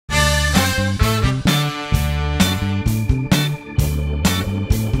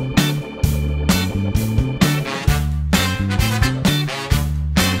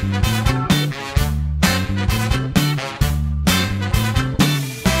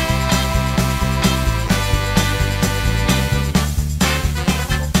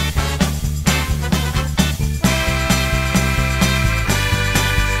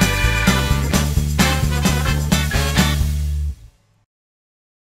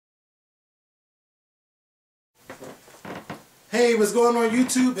Hey, what's going on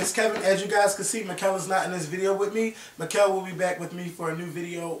YouTube? It's Kevin. As you guys can see, Mikkel is not in this video with me. Mikkel will be back with me for a new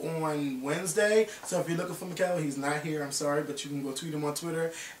video on Wednesday. So if you're looking for Mikkel, he's not here. I'm sorry, but you can go tweet him on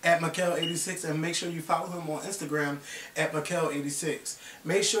Twitter at Mikkel86 and make sure you follow him on Instagram at Mikkel86.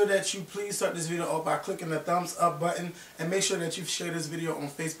 Make sure that you please start this video off by clicking the thumbs up button and make sure that you share this video on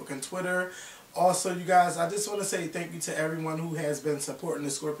Facebook and Twitter. Also, you guys, I just want to say thank you to everyone who has been supporting the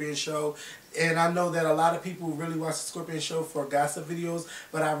Scorpion Show. And I know that a lot of people really watch the Scorpion Show for gossip videos,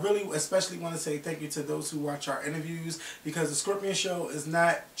 but I really especially want to say thank you to those who watch our interviews, because the Scorpion Show is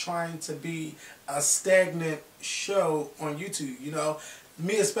not trying to be a stagnant show on YouTube, you know.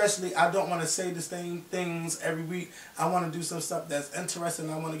 Me especially, I don't want to say the same things every week. I want to do some stuff that's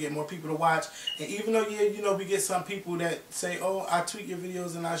interesting. I want to get more people to watch. And even though, yeah, you know, we get some people that say, oh, I tweet your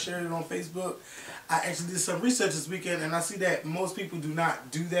videos and I share it on Facebook. I actually did some research this weekend and I see that most people do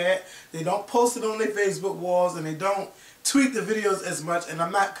not do that. They don't post it on their Facebook walls and they don't tweet the videos as much, and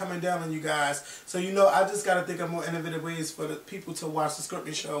I'm not coming down on you guys. So, you know, I just got to think of more innovative ways for the people to watch the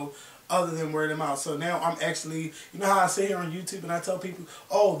Scorpion Show other than word of mouth. So now I'm actually, you know how I sit here on YouTube and I tell people,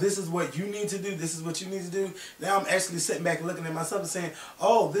 oh, this is what you need to do, this is what you need to do. Now I'm actually sitting back and looking at myself and saying,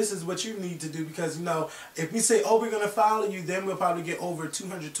 oh, this is what you need to do, because, you know, if we say, oh, we're going to follow you, then we'll probably get over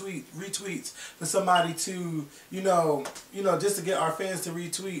 200 retweets for somebody to, you know, just to get our fans to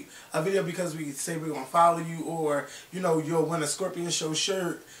retweet a video because we say we're going to follow you, or, you know, you'll win a Scorpion Show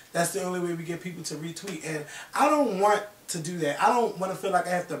shirt. That's the only way we get people to retweet. And I don't want to do that. I don't want to feel like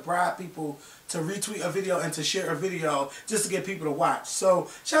I have to bribe people to retweet a video and to share a video just to get people to watch. So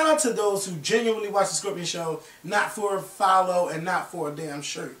shout out to those who genuinely watch the Scorpion Show, not for a follow and not for a damn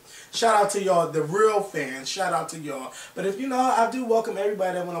shirt. Shout out to y'all, the real fans. Shout out to y'all. But if you know, I do welcome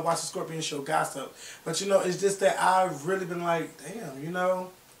everybody that want to watch the Scorpion Show gossip. But you know, it's just that I've really been like, damn, you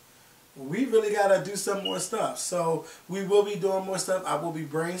know, we really got to do some more stuff. So we will be doing more stuff. I will be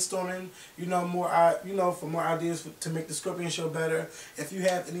brainstorming, you know, for more ideas to make the Scorpion Show better. If you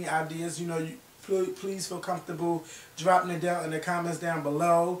have any ideas, you know, please feel comfortable dropping it down in the comments down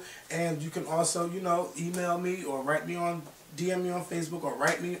below. And you can also, you know, email me or write me on, DM me on Facebook, or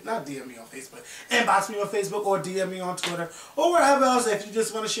write me, not DM me on Facebook, inbox me on Facebook or DM me on Twitter or wherever else. If you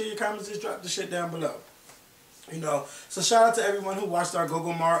just want to share your comments, just drop the shit down below. You know, so shout out to everyone who watched our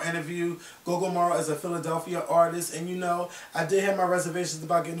Gogo Mara interview. Gogo Mara is a Philadelphia artist, and you know, I did have my reservations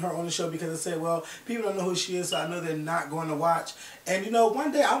about getting her on the show because I said, well, people don't know who she is, so I know they're not going to watch. And you know,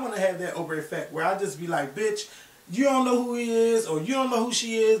 one day I want to have that Oprah effect where I just be like, bitch, you don't know who he is, or you don't know who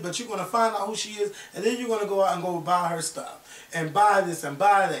she is, but you're going to find out who she is, and then you're going to go out and go buy her stuff. And buy this and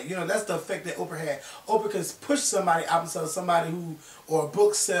buy that. You know, that's the effect that Oprah had. Oprah can push somebody out and sell somebody who, or a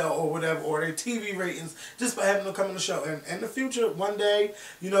book sell or whatever, or their TV ratings, just by having them come on the show. And in the future, one day,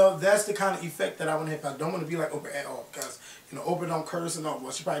 you know, that's the kind of effect that I want to have. I don't want to be like Oprah at all, because, you know, Oprah don't curse and all.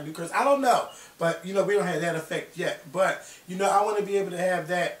 Well, she probably do curse. I don't know. But, you know, we don't have that effect yet. But, you know, I want to be able to have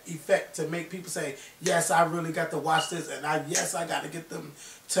that effect to make people say, yes, I really got to watch this, and yes, I got to get them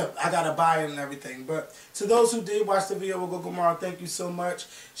I got to buy it and everything. But to those who did watch the video with Gogo Mara, thank you so much.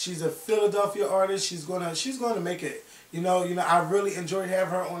 She's a Philadelphia artist. She's gonna make it. You know, I really enjoyed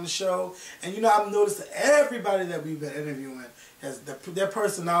having her on the show. And you know, I've noticed that everybody that we've been interviewing has their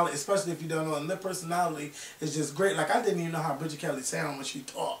personality, especially if you don't know, and their personality is just great. Like, I didn't even know how Bridget Kelly sounded when she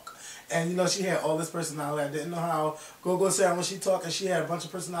talked. And, you know, she had all this personality. I didn't know how Gogo sounded when she talked, and she had a bunch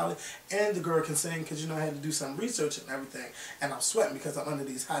of personality. And the girl can sing because, you know, I had to do some research and everything. And I'm sweating because I'm under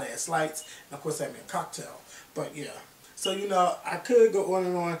these hot-ass lights. And, of course, I had me a cocktail. But, yeah. So, you know, I could go on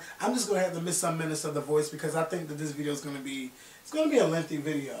and on. I'm just going to have to miss some minutes of the voice because I think that this video is going to be, it's going to be a lengthy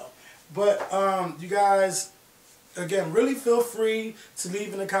video. But, you guys, again, really feel free to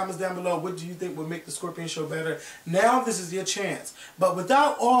leave in the comments down below what do you think would make the Scorpion Show better. Now this is your chance. But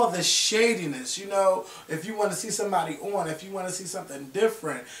without all the shadiness, you know, if you want to see somebody on, if you want to see something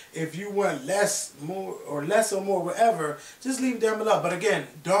different, if you want less or more, whatever, just leave it down below. But again,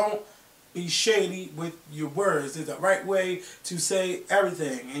 don't be shady with your words. There's a right way to say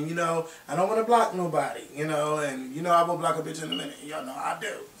everything. And, you know, I don't want to block nobody, you know, and, you know, I will block a bitch in a minute. Y'all know I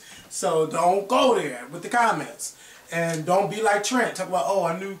do. So don't go there with the comments. And don't be like Trent. Talk about, oh,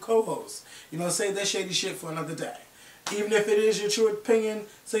 a new co-host. You know, say that shady shit for another day. Even if it is your true opinion,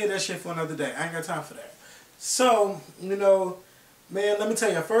 say that shit for another day. I ain't got time for that. So, you know, man, let me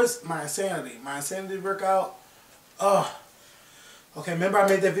tell you. First, my insanity. My insanity workout. Okay, remember I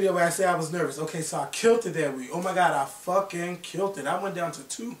made that video where I said I was nervous. Okay, so I killed it that week. Oh my God, I fucking killed it. I went down to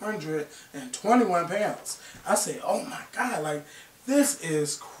 221 pounds. I said, oh my God, like, this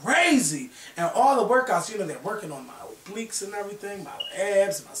is crazy. And all the workouts, you know, they're working on my obliques and everything, my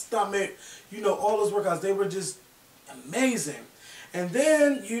abs, my stomach, you know, all those workouts, they were just amazing. And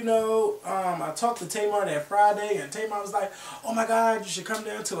then, you know, I talked to Tamar that Friday, and Tamar was like, oh my God, you should come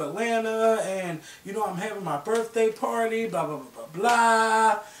down to Atlanta, and, you know, I'm having my birthday party, blah, blah, blah, blah,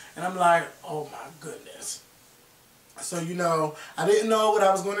 blah. And I'm like, oh my goodness. So, you know, I didn't know what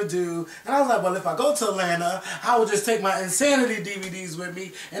I was going to do. And I was like, well, if I go to Atlanta, I would just take my Insanity DVDs with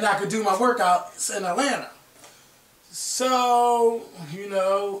me, and I could do my workouts in Atlanta. So, you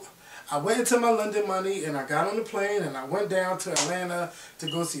know, I went into my London money, and I got on the plane, and I went down to Atlanta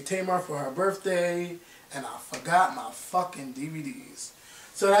to go see Tamar for her birthday, and I forgot my fucking DVDs.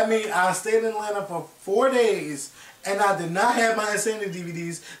 So that means I stayed in Atlanta for 4 days, and I did not have my Insanity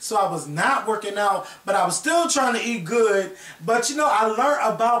DVDs, so I was not working out, but I was still trying to eat good. But, you know, I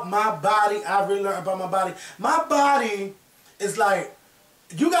learned about my body. I really learned about my body. My body is like,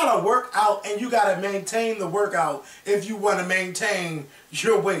 you got to work out and you got to maintain the workout if you want to maintain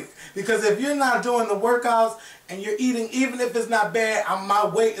your weight. Because if you're not doing the workouts and you're eating, even if it's not bad, my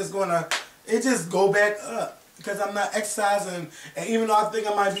weight is going to, it just go back up. Because I'm not exercising, and even though I think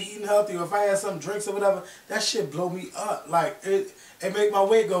I might be eating healthy, or if I had some drinks or whatever, that shit blow me up. Like, it make my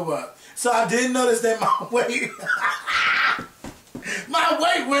weight go up. So I did notice that my weight, my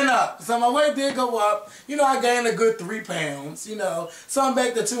weight went up. So my weight did go up. You know, I gained a good 3 pounds, you know. So I'm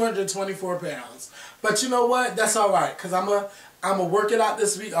back to 224 pounds. But you know what? That's all right, because I'm a work it out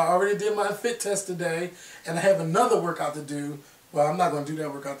this week. I already did my fit test today, and I have another workout to do. Well, I'm not going to do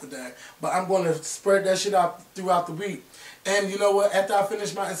that workout today, but I'm going to spread that shit out throughout the week. And you know what? After I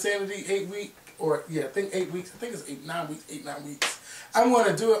finish my Insanity 8 week, or yeah, I think 8 weeks. I think it's 9 weeks. I'm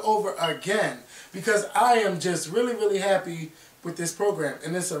going to do it over again because I am just really, really happy with this program,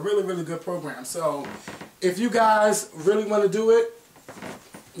 and it's a really, really good program. So if you guys really want to do it,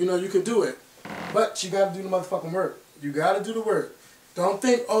 you know, you can do it, but you got to do the motherfucking work. You got to do the work. Don't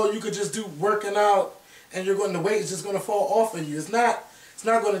think, oh, you could just do working out and you're going, the weight is just going to fall off of you. It's not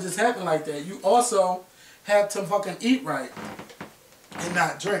going to just happen like that. You also have to fucking eat right and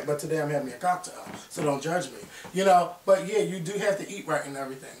not drink. But today I'm having a cocktail, so don't judge me. You know, but yeah, you do have to eat right and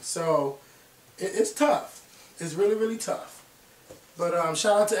everything. So it's tough. It's really, really tough. But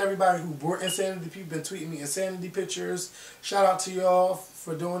shout out to everybody who bought Insanity. People been tweeting me Insanity pictures. Shout out to y'all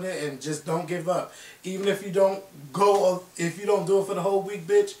for doing it, and just don't give up. Even if you don't go, if you don't do it for the whole week,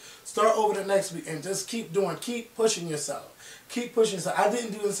 bitch, start over the next week and just keep doing, keep pushing yourself. Keep pushing yourself. I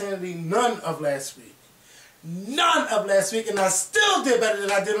didn't do Insanity none of last week. None of last week, and I still did better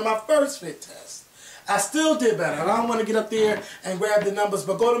than I did on my first fit test. I still did better. And I don't want to get up there and grab the numbers,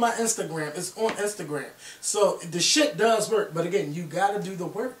 but go to my Instagram. It's on Instagram. So the shit does work. But again, you got to do the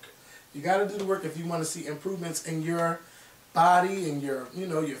work. You got to do the work if you want to see improvements in your body and your, you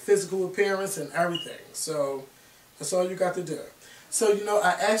know, your physical appearance and everything. So that's all you got to do. So, you know,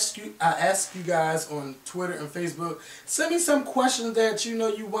 I ask you guys on Twitter and Facebook, send me some questions that you know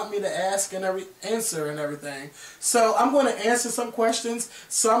you want me to ask and answer and everything. So I'm going to answer some questions.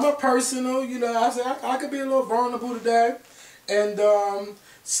 Some are personal, you know. I say I could be a little vulnerable today, and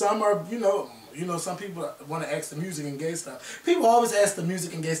some are, you know, some people want to ask the music and gay stuff. People always ask the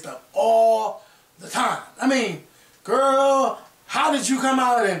music and gay stuff all the time. I mean, girl, how did you come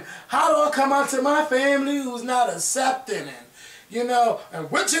out, and how do I come out to my family who's not accepting, and you know,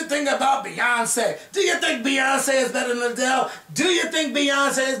 and what you think about Beyonce? Do you think Beyonce is better than Adele? Do you think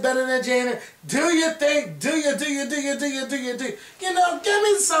Beyonce is better than Janet? Do you think, you know, give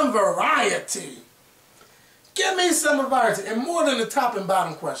me some variety. Give me some variety, and more than the top and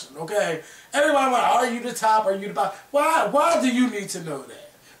bottom question, okay? Everybody wants, are you the top, are you the bottom? Why do you need to know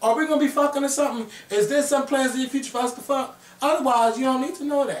that? Are we going to be fucking or something? Is there some plans in your future for us to fuck? Otherwise, you don't need to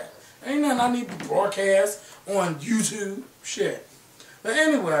know that. Ain't nothing I need to broadcast on YouTube. Shit. But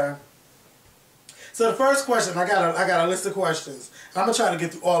anyway, so the first question, I got a list of questions. I'm gonna try to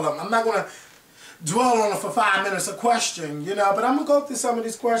get through all of them. I'm not gonna dwell on it for 5 minutes a question, you know, but I'm gonna go through some of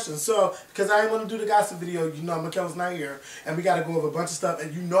these questions. So because I ain't want to do the gossip video, you know, Michaela's not here, and we gotta go over a bunch of stuff.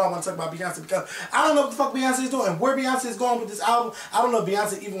 And you know, I want to talk about Beyonce because I don't know what the fuck Beyonce is doing, and where Beyonce is going with this album. I don't know if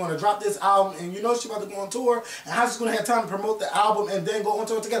Beyonce even want to drop this album, and you know she's about to go on tour, and how she's gonna have time to promote the album and then go on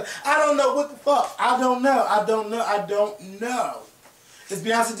tour together. I don't know what the fuck. I don't know. Is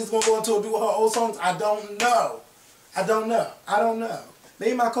Beyonce just gonna go on tour and do her old songs? I don't know.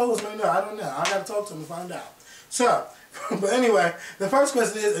 Maybe my co-host may know. I don't know. I gotta talk to him and find out. So, but anyway, the first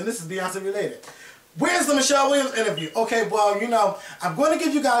question is, and this is Beyonce related. Where's the Michelle Williams interview? Okay, well, you know, I'm going to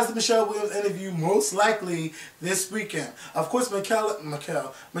give you guys the Michelle Williams interview most likely this weekend. Of course, Michelle,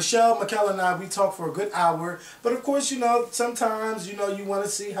 and I, we talked for a good hour. But of course, you know, sometimes, you know, you want to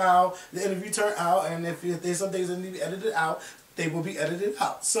see how the interview turned out. And if there's some things that need to be edited out, they will be edited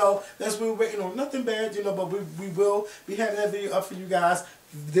out. So that's what we're waiting on. Nothing bad, you know, but we will be having that video up for you guys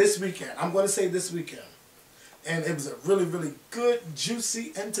this weekend. I'm going to say this weekend. And it was a really, really good,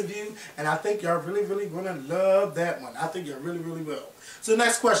 juicy interview. And I think y'all really, really going to love that one. I think you really, really will. So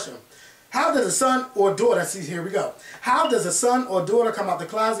next question. How does a son or daughter, see, here we go. How does a son or daughter come out the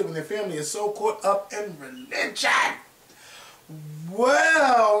closet when their family is so caught up in religion?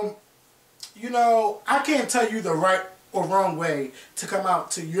 Well, you know, I can't tell you the right or wrong way to come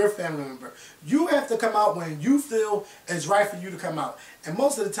out to your family member. You have to come out when you feel it's right for you to come out. And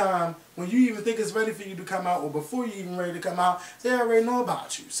most of the time, when you even think it's ready for you to come out, or before you even ready to come out, they already know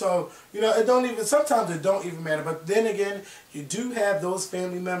about you. So, you know, it don't even, sometimes it don't even matter. But then again, you do have those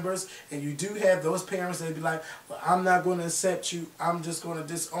family members, and you do have those parents that be like, well, I'm not going to accept you. I'm just going to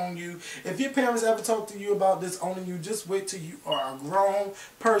disown you. If your parents ever talk to you about disowning you, just wait till you are a grown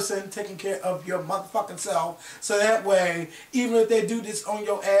person taking care of your motherfucking self. So that way, even if they do disown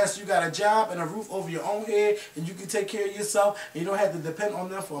your ass, you got a job and a roof over your own head, and you can take care of yourself, and you don't have to depend on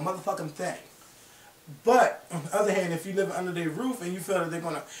them for a motherfucking thing. But on the other hand, if you live under their roof and you feel that they're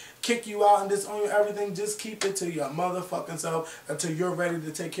gonna kick you out and disown you everything, just keep it to your motherfucking self until you're ready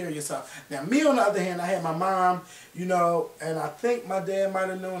to take care of yourself. Now, me on the other hand, I had my mom, you know, and I think my dad might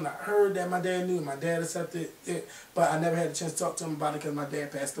have known. I heard that my dad knew. My dad accepted it, but I never had a chance to talk to him about it because my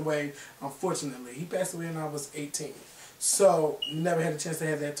dad passed away. Unfortunately, he passed away when I was 18. So, never had a chance to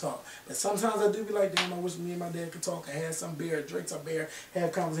have that talk. But sometimes I do be like, damn, I wish me and my dad could talk and have some beer, drink some beer,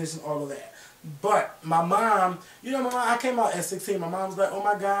 have conversations, all of that. But my mom, you know, my mom, I came out at 16. My mom was like, oh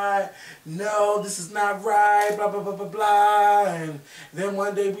my God, no, this is not right, blah, blah, blah, blah, blah. And then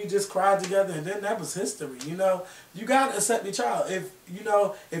one day we just cried together, and then that was history, you know. You got to accept your child. If, you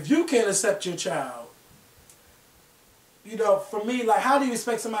know, if you can't accept your child, you know, for me, like, how do you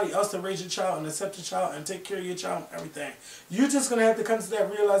expect somebody else to raise your child and accept your child and take care of your child and everything? You're just gonna have to come to that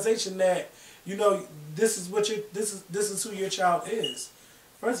realization that, you know, this is what this is who your child is.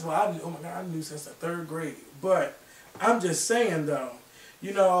 First of all, I knew, oh my God, I knew since the 3rd grade. But I'm just saying though,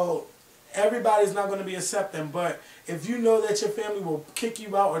 you know, everybody's not gonna be accepting. But if you know that your family will kick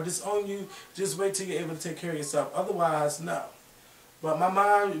you out or disown you, just wait till you're able to take care of yourself. Otherwise, no. But my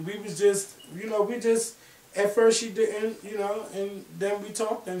mom, we was just, you know, we just. At first she didn't, you know, and then we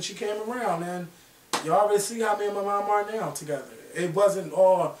talked and she came around, and you already see how me and my mom are now together. It wasn't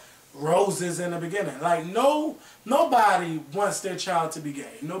all roses in the beginning. Like, nobody wants their child to be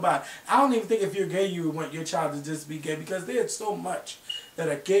gay. Nobody. I don't even think if you're gay you would want your child to just be gay, because there's so much that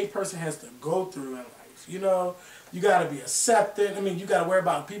a gay person has to go through in life, you know. You got to be accepted. I mean, you got to worry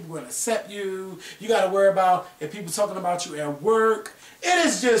about people going to accept you. You got to worry about if people talking about you at work. It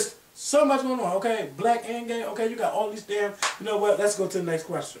is just so much going on, okay? Black and gay, okay? You got all these damn... You know what? Let's go to the next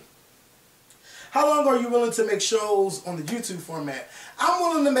question. How long are you willing to make shows on the YouTube format? I'm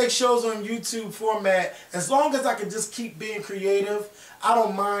willing to make shows on YouTube format as long as I can just keep being creative. I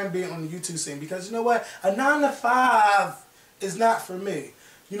don't mind being on the YouTube scene, because you know what? A 9 to 5 is not for me.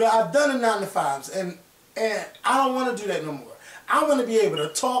 You know, I've done a 9 to 5s, and I don't want to do that no more. I want to be able to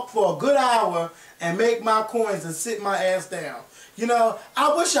talk for a good hour and make my coins and sit my ass down. You know,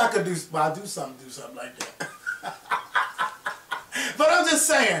 I wish I could do something like that. But I'm just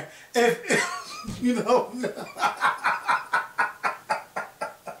saying, if you know,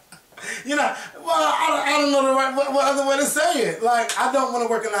 you know, well, I don't know the right what other way to say it. Like, I don't want to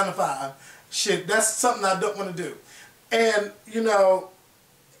work a 9 to 5. Shit, that's something I don't want to do. And you know,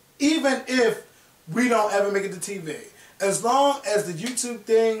 even if we don't ever make it to TV, as long as the YouTube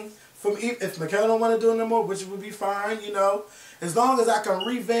thing, from if Michaela don't want to do it no more, which would be fine, you know, as long as I can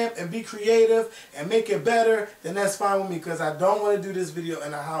revamp and be creative and make it better, then that's fine with me, because I don't want to do this video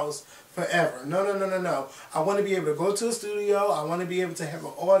in a house forever. No, no, no, no, no. I want to be able to go to a studio. I want to be able to have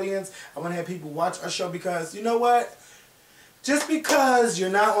an audience. I want to have people watch our show, because you know what? Just because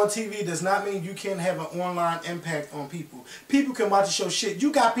you're not on TV does not mean you can't have an online impact on people. People can watch the show. Shit,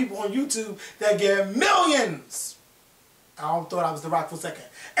 you got people on YouTube that get millions. I thought I was The Rock for a second.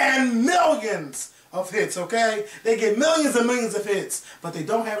 And millions of hits, okay? They get millions and millions of hits, but they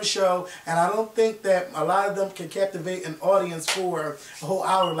don't have a show, and I don't think that a lot of them can captivate an audience for a whole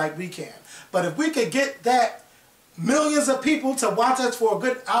hour like we can. But if we could get that millions of people to watch us for a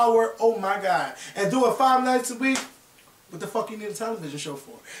good hour, oh my God, and do it 5 nights a week, what the fuck you need a television show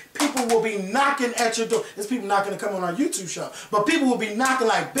for? People will be knocking at your door. There's people knocking to come on our YouTube show, but people will be knocking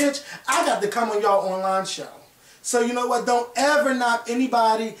like, bitch, I got to come on y'all online show. So you know what? Don't ever knock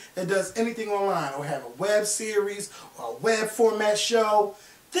anybody that does anything online or have a web series or a web format show.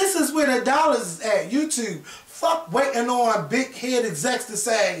 This is where the dollars is at. YouTube. Fuck waiting on big head execs to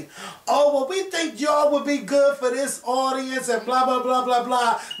say, oh, well, we think y'all would be good for this audience and blah, blah, blah, blah,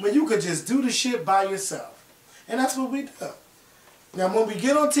 blah, when you could just do the shit by yourself. And that's what we do. Now, when we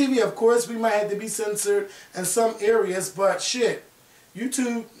get on TV, of course, we might have to be censored in some areas, but shit,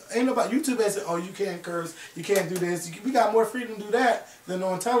 YouTube, ain't nobody, YouTube has said, oh, you can't curse, you can't do this. We got more freedom to do that than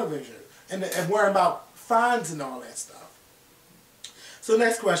on television and worrying about fines and all that stuff. So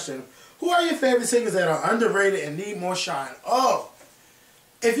next question. Who are your favorite singers that are underrated and need more shine? Oh,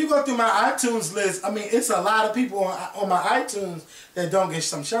 if you go through my iTunes list, I mean, it's a lot of people on my iTunes that don't get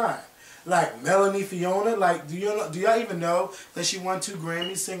some shine. Like Melanie Fiona, like do y'all even know that she won 2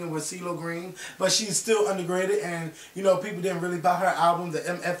 Grammys singing with CeeLo Green, but she's still underrated, and you know people didn't really buy her album, The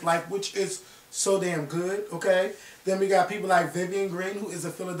MF Life, which is so damn good. Okay, then we got people like Vivian Green, who is a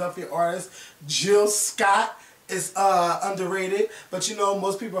Philadelphia artist. Jill Scott is underrated, but you know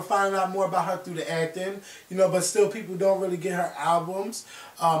most people are finding out more about her through the acting, you know, but still people don't really get her albums.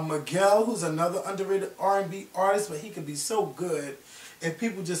 Miguel, who's another underrated R&B artist, but he could be so good if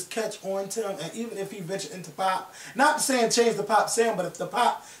people just catch on to him, and even if he ventured into pop. Not saying change the pop sound, but if the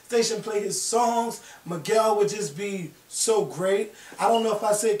pop station played his songs, Miguel would just be so great. I don't know if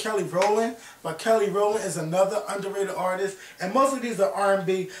I said Kelly Rowland, but Kelly Rowland is another underrated artist, and most of these are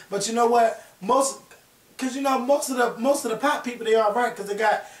R&B, but you know what? Because you know most of the pop people, they are right, because they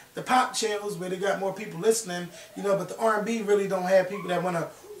got the pop channels where they got more people listening, you know, but the R&B really don't have people that want to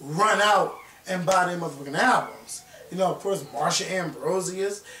run out and buy their motherfucking albums. You know, of course, Marsha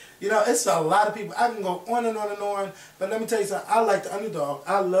Ambrosius. You know, it's a lot of people. I can go on and on and on, but let me tell you something. I like the underdog.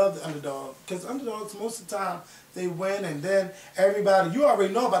 I love the underdog, because underdogs, most of the time, they win, and then everybody, you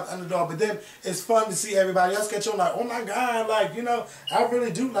already know about the underdog, but then it's fun to see everybody else catch on like, oh my God, like, you know, I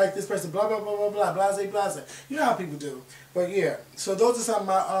really do like this person, blah, blah, blah, blah, blah, blase, blase. You know how people do. But yeah, so those are some of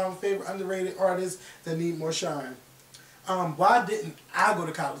my favorite underrated artists that need more shine. Why didn't I go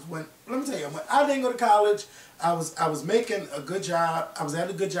to college? Let me tell you, when I didn't go to college, I was making a good job. I was at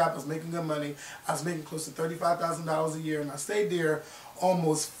a good job. I was making good money. I was making close to $35,000 a year, and I stayed there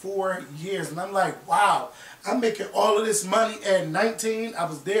almost 4 years. And I'm like, wow, I'm making all of this money at 19. I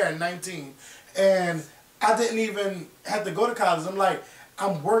was there at 19, and I didn't even have to go to college. I'm like,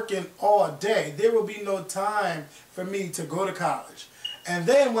 I'm working all day. There will be no time for me to go to college. And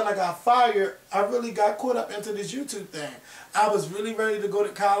then when I got fired, I really got caught up into this YouTube thing. I was really ready to go to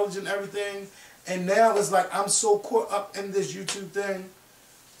college and everything. And now it's like I'm so caught up in this YouTube thing.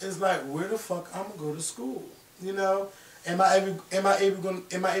 It's like, where the fuck I'm gonna go to school? You know? Am I going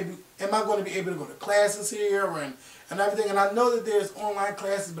to be able to go to classes here and everything? And I know that there's online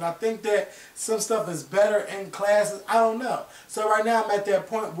classes, but I think that some stuff is better in classes. I don't know. So right now I'm at that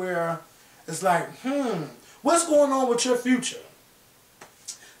point where it's like, what's going on with your future?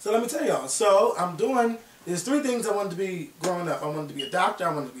 So let me tell y'all. So there's 3 things I wanted to be growing up. I wanted to be a doctor,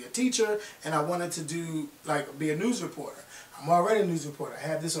 I wanted to be a teacher, and I wanted to be a news reporter. I'm already a news reporter. I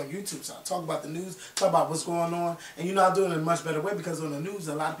have this on YouTube, so I talk about the news, talk about what's going on, and you know I do it in a much better way, because on the news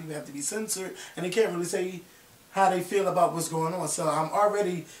a lot of people have to be censored, and they can't really say how they feel about what's going on. So I'm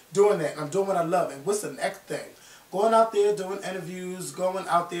already doing that, and I'm doing what I love. And what's the next thing? Going out there, doing interviews, going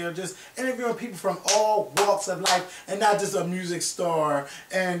out there, just interviewing people from all walks of life, and not just a music star.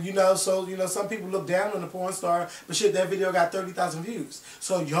 And, you know, so, you know, some people look down on the porn star, but shit, that video got 30,000 views.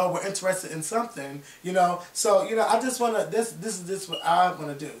 So y'all were interested in something, you know. So, you know, I just want to, this is what I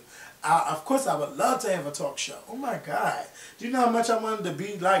want to do. Of course, I would love to have a talk show. Oh my God. Do you know how much I wanted to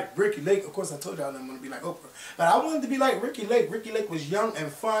be like Ricky Lake? Of course, I told y'all I didn't want to be like Oprah. But I wanted to be like Ricky Lake. Ricky Lake was young and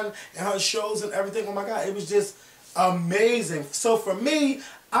fun, and her shows and everything. Oh my God, it was just amazing. So for me,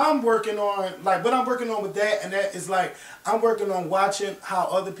 I'm working on, like, what I'm working on with that, and that is like, I'm working on watching how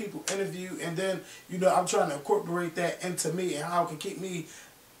other people interview, and then, you know, I'm trying to incorporate that into me and how it can keep me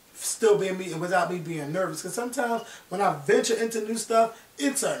still being me and without me being nervous. Because sometimes when I venture into new stuff,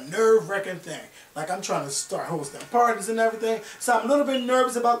 it's a nerve-wracking thing. Like, I'm trying to start hosting parties and everything, so I'm a little bit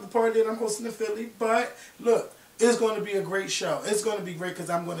nervous about the party that I'm hosting in Philly, but look, it's going to be a great show. It's going to be great because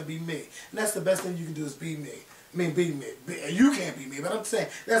I'm going to be me. And that's the best thing you can do, is be me. I mean, be me. You can't be me, but I'm saying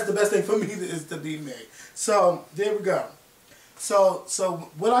that's the best thing for me is to be me. So, there we go. So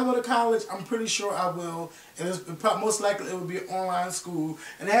will I go to college? I'm pretty sure I will. And most likely it will be an online school.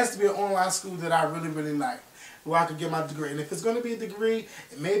 And it has to be an online school that I really, really like, where I could get my degree. And if it's going to be a degree,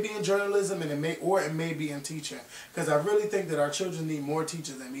 it may be in journalism, and it may be in teaching. Because I really think that our children need more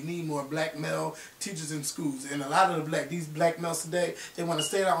teachers, and we need more black male teachers in schools. And a lot of these black males today, they want to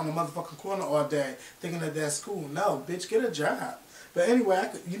stay out on the motherfucking corner all day, thinking that that's school. No, bitch, get a job. But anyway,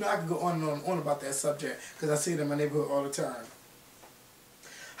 I could go on and on about that subject, because I see it in my neighborhood all the time.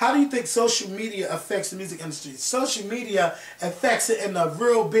 how do you think social media affects the music industry? Social media affects it in a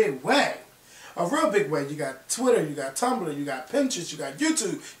real big way. A real big way. You got Twitter, you got Tumblr, you got Pinterest, you got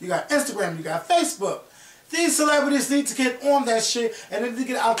YouTube, you got Instagram, you got Facebook. These celebrities need to get on that shit and they need to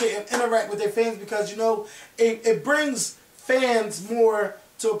get out there and interact with their fans because, you know, it brings fans more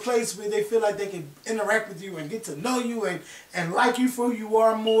to a place where they feel like they can interact with you and get to know you and like you for who you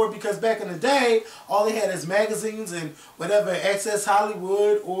are more, because back in the day, all they had is magazines and whatever, Access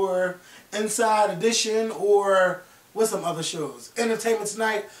Hollywood or Inside Edition or what's some other shows? Entertainment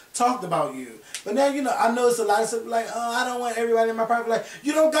Tonight talked about you. But now, you know, I notice a lot of stuff like, oh, I don't want everybody in my private life.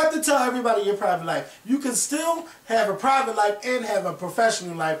 You don't got to tell everybody your private life. You can still have a private life and have a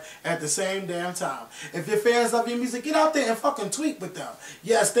professional life at the same damn time. If your fans love your music, get out there and fucking tweet with them.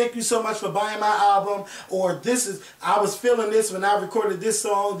 Yes, thank you so much for buying my album. Or this is, I was feeling this when I recorded this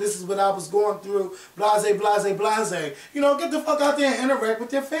song. This is what I was going through. Blase, blase, blase. You know, get the fuck out there and interact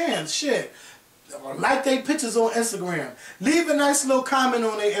with your fans. Shit. Like their pictures on Instagram. Leave a nice little comment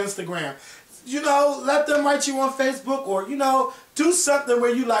on their Instagram. You know, let them write you on Facebook, or, you know, do something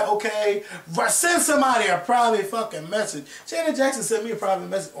where you like, okay, send somebody a private fucking message. Janet Jackson sent me a private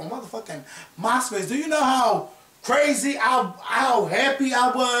message on motherfucking MySpace. Do you know how crazy, how happy I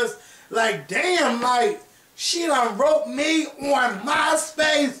was? Like, damn, like, she done wrote me on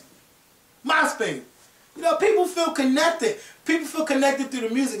MySpace. MySpace. You know, people feel connected. People feel connected through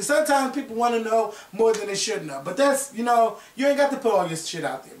the music. Sometimes people want to know more than they should know. But that's, you know, you ain't got to put all your shit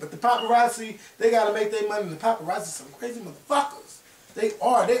out there. But the paparazzi, they got to make their money. And the paparazzi some crazy motherfuckers. They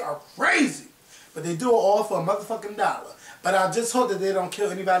are crazy. But they do it all for a motherfucking dollar. But I just hope that they don't kill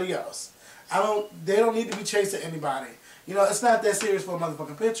anybody else. They don't need to be chasing anybody. You know, it's not that serious for a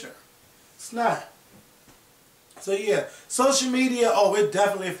motherfucking picture. It's not. So yeah, social media, oh, it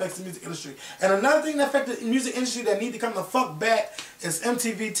definitely affects the music industry. And another thing that affects the music industry that need to come the fuck back is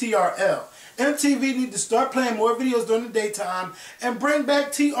MTV TRL. MTV need to start playing more videos during the daytime and bring back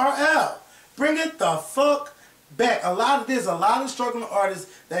TRL. Bring it the fuck back. There's a lot of struggling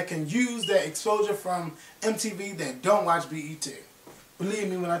artists that can use that exposure from MTV that don't watch BET. Believe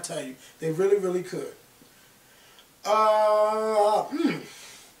me when I tell you, they really, really could. Have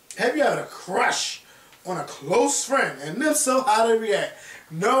you had a crush on a close friend? And if so, how to react?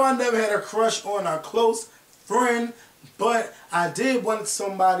 No, I never had a crush on a close friend, but I did want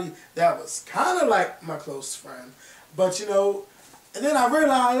somebody that was kind of like my close friend. But, you know, and then I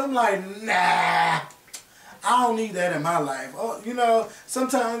realized, I'm like, nah, I don't need that in my life. Oh, you know,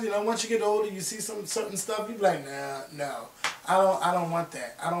 sometimes, you know, once you get older, you see some certain stuff, you be like, nah, no, I don't want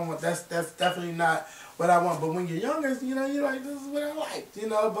that. I don't want, that's definitely not what I want. But when you're younger, you know, you're like, this is what I like, you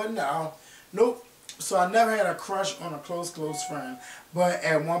know, but no, nope. So I never had a crush on a close friend, but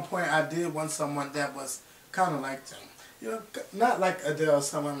at one point I did want someone that was kind of like them. You know, not like Adele,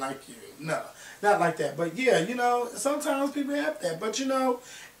 someone like you. No, not like that. But yeah, you know, sometimes people have that. But you know,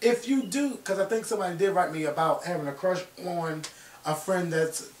 if you do, because I think somebody did write me about having a crush on a friend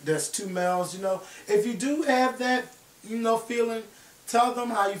that's two males. You know, if you do have that, you know, feeling, tell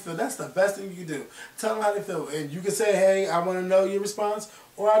them how you feel. That's the best thing you can do. Tell them how they feel. And you can say, hey, I want to know your response,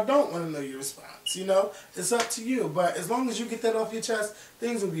 or I don't want to know your response. You know, it's up to you. But as long as you get that off your chest,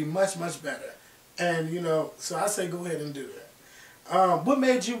 things will be much, much better. And, you know, so I say go ahead and do that. What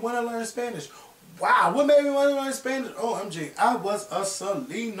made you want to learn Spanish? Wow, what made me want to learn Spanish? OMG, I was a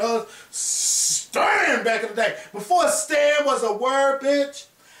Selena stan back in the day. Before stan was a word, bitch,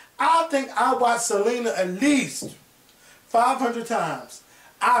 I think I watched Selena at least 500 times.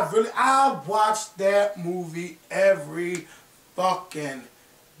 I watched that movie every fucking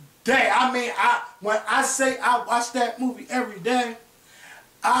day. I mean, when I say I watched that movie every day,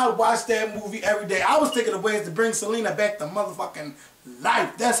 I watched that movie every day. I was thinking of ways to bring Selena back to motherfucking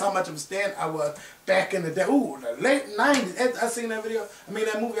life. That's how much of a stan I was back in the day. Ooh, the late 90s. I seen that video. I mean,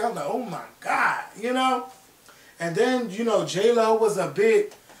 that movie. I was like, oh my God, you know. And then, you know, J-Lo was a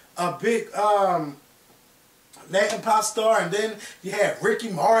big Latin pop star, and then you had Ricky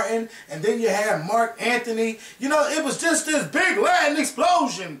Martin, and then you had Mark Anthony. You know, it was just this big Latin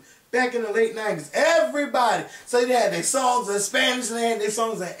explosion back in the late 90s. Everybody. So they had their songs in Spanish, and they had their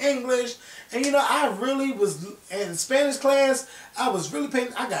songs in English. And, you know, I really was, in Spanish class, I was really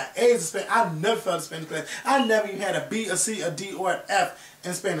paying, I got A's in Spanish. I never felt a Spanish class. I never even had a B, a C, a D, or an F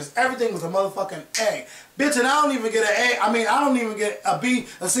in Spanish. Everything was a motherfucking A. Bitch, and I don't even get an A. I mean, I don't even get a B,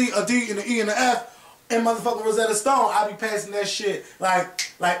 a C, a D, and an E, and an F. And motherfucking Rosetta Stone, I be passing that shit like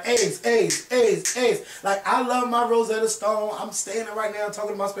A's, A's, A's, A's. Like, I love my Rosetta Stone. I'm standing right now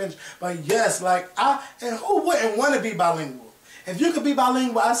talking about Spanish. But yes, like, and who wouldn't want to be bilingual? If you could be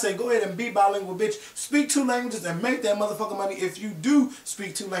bilingual, I say go ahead and be bilingual, bitch. Speak 2 languages and make that motherfucking money. If you do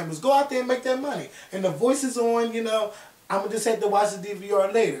speak 2 languages, go out there and make that money. And the voice is on, you know. I'm going to just have to watch the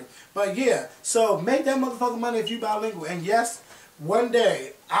DVR later. But yeah, so make that motherfucking money if you bilingual. And yes, one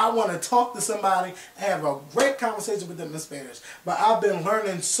day I want to talk to somebody and have a great conversation with them in Spanish. But I've been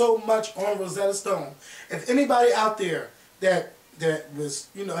learning so much on Rosetta Stone. If anybody out there that was,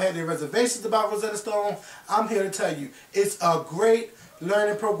 you know, had their reservations about Rosetta Stone, I'm here to tell you, it's a great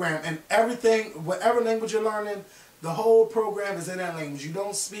learning program. And everything, whatever language you're learning, the whole program is in that language. You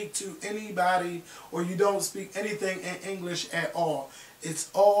don't speak to anybody or you don't speak anything in English at all. It's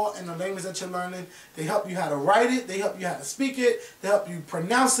all in the language that you're learning. They help you how to write it. They help you how to speak it. They help you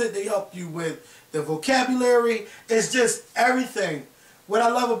pronounce it. They help you with the vocabulary. It's just everything. What I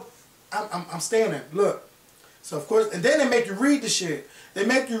love, I'm standing. Look. So of course, and then they make you read the shit. They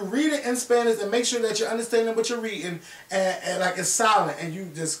make you read it in Spanish and make sure that you're understanding what you're reading and like it's silent and you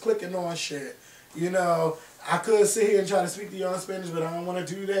just clicking on shit. You know, I could sit here and try to speak to you in Spanish, but I don't want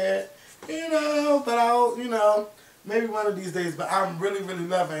to do that. You know, but I'll, you know, maybe one of these days. But I'm really, really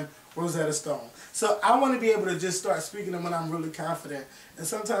loving Rosetta Stone. So I want to be able to just start speaking them when I'm really confident. And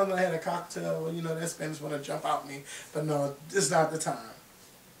sometimes when I had a cocktail, you know, that Spanish want to jump out me. But no, it's not the time.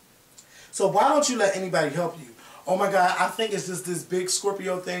 So why don't you let anybody help you? Oh my God, I think it's just this big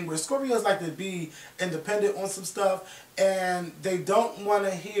Scorpio thing where Scorpios like to be independent on some stuff and they don't want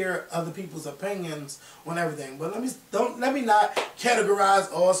to hear other people's opinions on everything. But let me not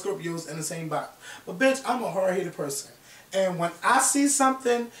categorize all Scorpios in the same box. But bitch, I'm a hard-headed person. And when I see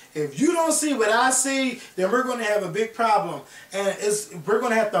something, if you don't see what I see, then we're going to have a big problem. And we're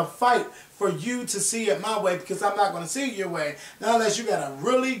going to have to fight for you to see it my way because I'm not going to see it your way. Not unless you got a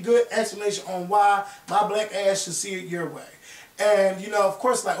really good explanation on why my black ass should see it your way. And, you know, of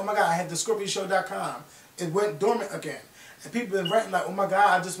course, like, oh my God, I had the ScorpioShow.com. It went dormant again. And people been writing like, oh my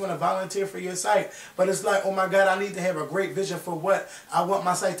God, I just want to volunteer for your site. But it's like, oh my God, I need to have a great vision for what I want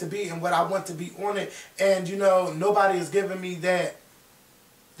my site to be and what I want to be on it. And, you know, nobody is giving me that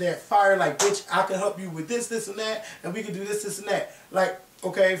fire like, bitch, I can help you with this, this, and that. And we can do this, this, and that. Like,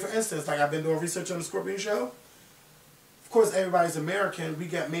 okay, for instance, like I've been doing research on the Scorpion Show. Of course, everybody's American. We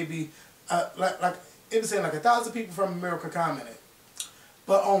got maybe, like it was saying like 1,000 people from America commented.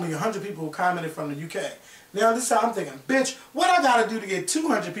 But only 100 people commented from the UK. Now this is how I'm thinking, bitch, what I gotta do to get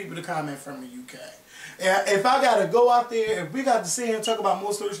 200 people to comment from the UK? And if I gotta go out there, if we got to sit here and talk about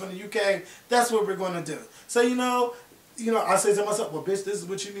more stories from the UK, that's what we're gonna do. So you know, I say to myself, well, bitch, this is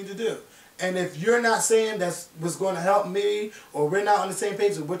what you need to do. And if you're not saying that's what's going to help me, or we're not on the same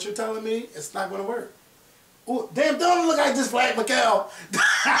page with what you're telling me, it's not going to work. Ooh, damn, don't look like this black Mikkel.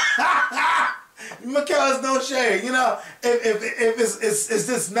 Mikkel is no shade, you know. If it's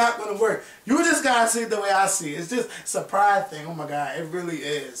just not going to work. You just gotta see it the way I see it. It's a pride thing. Oh my God, it really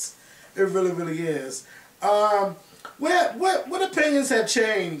is. It really, really is. What opinions have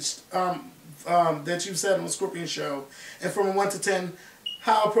changed that you've said on the Scorpion Show, and from a 1 to 10,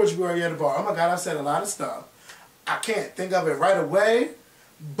 how approachable are you at the bar? Oh my God, I've said a lot of stuff. I can't think of it right away,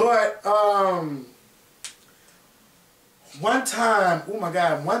 but one time, oh my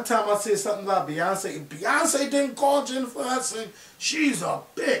God, one time I said something about Beyonce. Beyonce didn't call Jennifer Hudson. She's a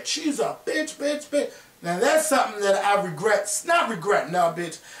bitch. She's a bitch, bitch, bitch. Now that's something that I regret. Not regret, no,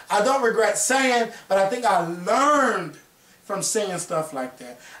 bitch. I don't regret saying, but I think I learned from saying stuff like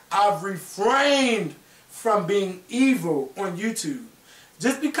that. I've refrained from being evil on YouTube.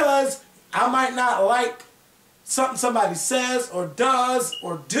 Just because I might not like something somebody says or does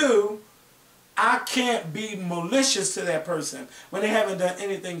or do, I can't be malicious to that person when they haven't done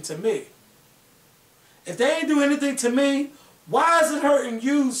anything to me. If they ain't do anything to me, why is it hurting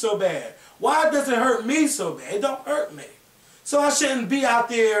you so bad? Why does it hurt me so bad? It don't hurt me. So I shouldn't be out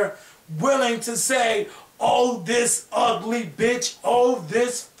there willing to say, oh, this ugly bitch, oh,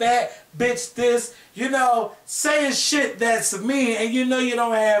 this fat bitch, this, you know, saying shit that's mean and you know you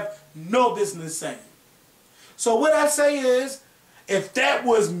don't have no business saying. So what I say is, if that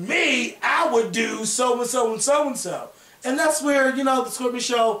was me, I would do so and so and so and so. And that's where, you know, the Scorpion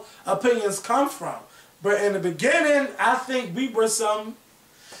Show opinions come from. But in the beginning, I think we were some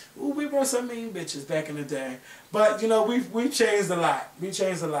mean bitches back in the day. But, you know, we've changed a lot. We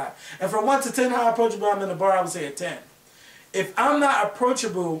changed a lot. And from 1 to 10, how approachable I'm in the bar, I would say a 10. If I'm not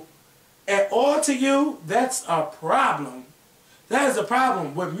approachable at all to you, that's a problem. That is a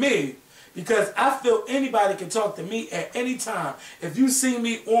problem with me. Because I feel anybody can talk to me at any time. If you see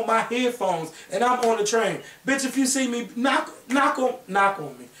me on my headphones and I'm on the train, bitch, if you see me, knock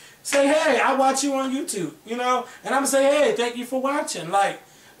on me. Say, hey, I watch you on YouTube, you know? And I'm going to say, hey, thank you for watching. Like,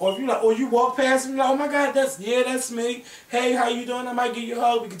 Or if you like, or you walk past me, like, oh my God, that's me. Hey, how you doing? I might give you a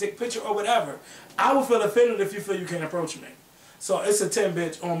hug. We can take a picture or whatever. I would feel offended if you feel you can't approach me. So it's a 10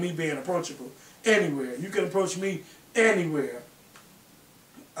 bitch on me being approachable anywhere. You can approach me anywhere.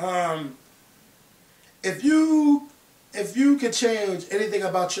 If you could change anything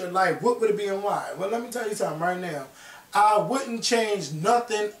about your life, what would it be and why? Well, let me tell you something right now. I wouldn't change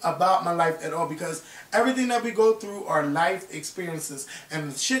nothing about my life at all, because everything that we go through are life experiences. And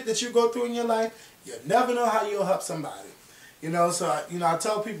the shit that you go through in your life, you never know how you'll help somebody. You know, so, I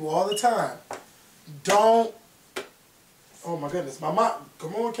tell people all the time, don't, oh my goodness, my mom,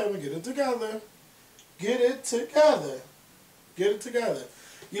 come on, Kevin, get it together. Get it together. Get it together.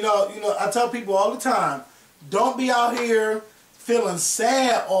 You know, I tell people all the time, don't be out here feeling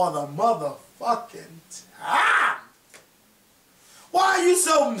sad all the motherfucking time. Why are you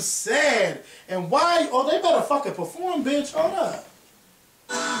so sad? And why? Oh, they better fucking perform, bitch. Hold up.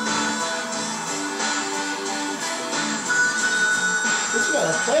 Bitch, you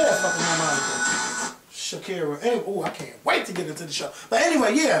gotta play that fucking harmonica. Shakira. Anyway, oh, I can't wait to get into the show. But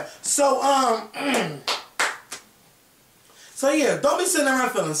anyway, yeah. So, so yeah, don't be sitting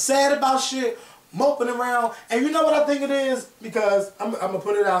around feeling sad about shit, moping around. And you know what I think it is? Because I'm going to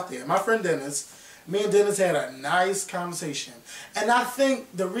put it out there. My friend Dennis, me and Dennis had a nice conversation. And I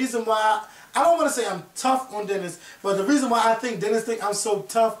think the reason why, I don't want to say I'm tough on Dennis, but the reason why I think Dennis think I'm so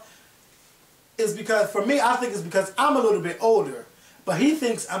tough is because, for me, I think it's because I'm a little bit older. But he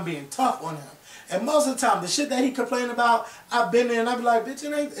thinks I'm being tough on him. And most of the time, the shit that he complain about, I've been there and I be like, bitch,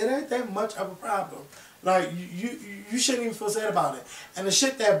 it ain't that much of a problem. Like, you shouldn't even feel sad about it. And the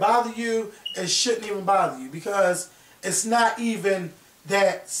shit that bother you, it shouldn't even bother you, because it's not even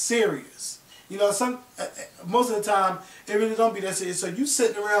that serious. You know, most of the time, it really don't be that serious. So you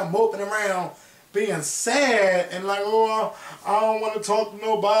sitting around, moping around, being sad, and like, oh, I don't want to talk to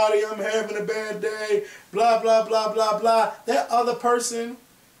nobody, I'm having a bad day, blah, blah, blah, blah, blah. That other person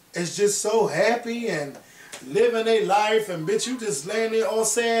is just so happy and living their life, and bitch, you just laying there all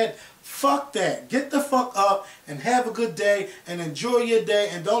sad. Fuck that. Get the fuck up and have a good day and enjoy your day,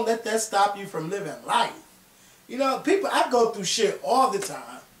 and don't let that stop you from living life. You know, people, I go through shit all the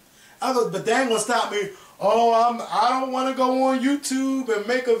time. But they ain't gonna stop me. Oh, I don't want to go on YouTube and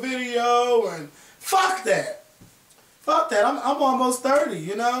make a video, and fuck that. Fuck that. I'm almost 30,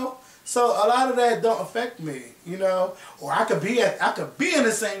 you know? So a lot of that don't affect me, you know? Or I could be in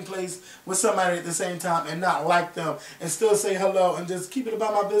the same place with somebody at the same time and not like them and still say hello and just keep it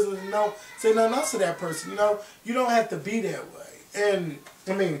about my business and don't say nothing else to that person, you know? You don't have to be that way. And,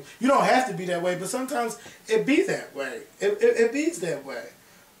 I mean, you don't have to be that way, but sometimes it be that way. It be's that way.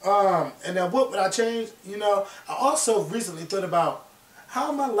 And then what would I change? You know, I also recently thought about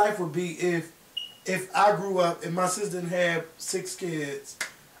how my life would be if I grew up and my sister didn't have 6 kids.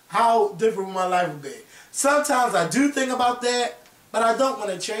 How different my life would be. Sometimes I do think about that, but I don't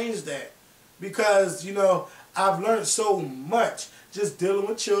want to change that. Because, you know, I've learned so much just dealing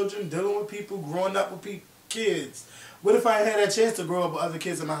with children, dealing with people, growing up with kids. What if I had that chance to grow up with other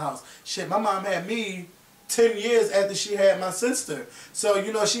kids in my house? Shit, my mom had me 10 years after she had my sister. So,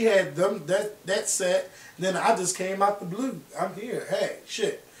 you know, she had them that set. Then I just came out the blue. I'm here. Hey,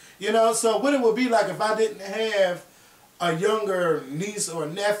 shit. You know, so what it would be like if I didn't have a younger niece or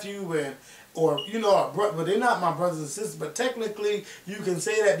nephew, or you know, but they're not my brothers and sisters, but technically you can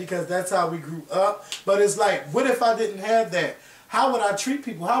say that because that's how we grew up. But it's like, what if I didn't have that? How would I treat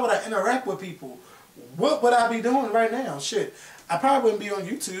people? How would I interact with people? What would I be doing right now? Shit, I probably wouldn't be on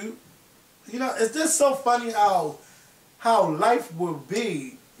YouTube. You know, it's just so funny how life would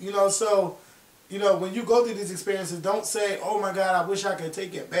be. You know, so, you know, when you go through these experiences, don't say, oh my God, I wish I could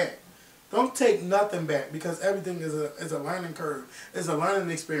take it back. Don't take nothing back, because everything is a learning curve. It's a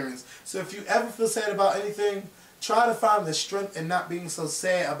learning experience. So if you ever feel sad about anything, try to find the strength in not being so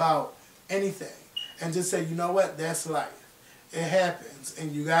sad about anything. And just say, you know what, that's life. It happens.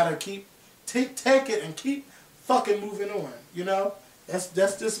 And you gotta take it and keep fucking moving on. You know? That's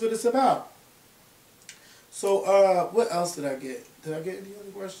just what it's about. So what else did I get? Did I get any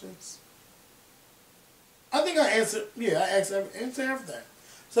other questions? I think I answered, yeah, I answered everything.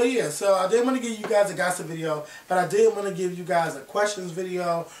 So yeah, so I didn't want to give you guys a gossip video, but I did want to give you guys a questions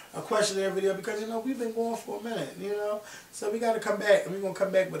video, a questionnaire video, because, you know, we've been going for a minute, you know? So we got to come back, and we're going to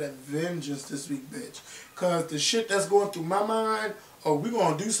come back with a vengeance this week, bitch. Because the shit that's going through my mind, oh, we're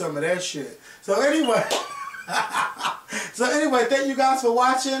going to do some of that shit. So anyway, thank you guys for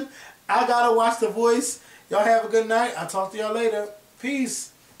watching. I got to watch The Voice. Y'all have a good night. I'll talk to y'all later. Peace.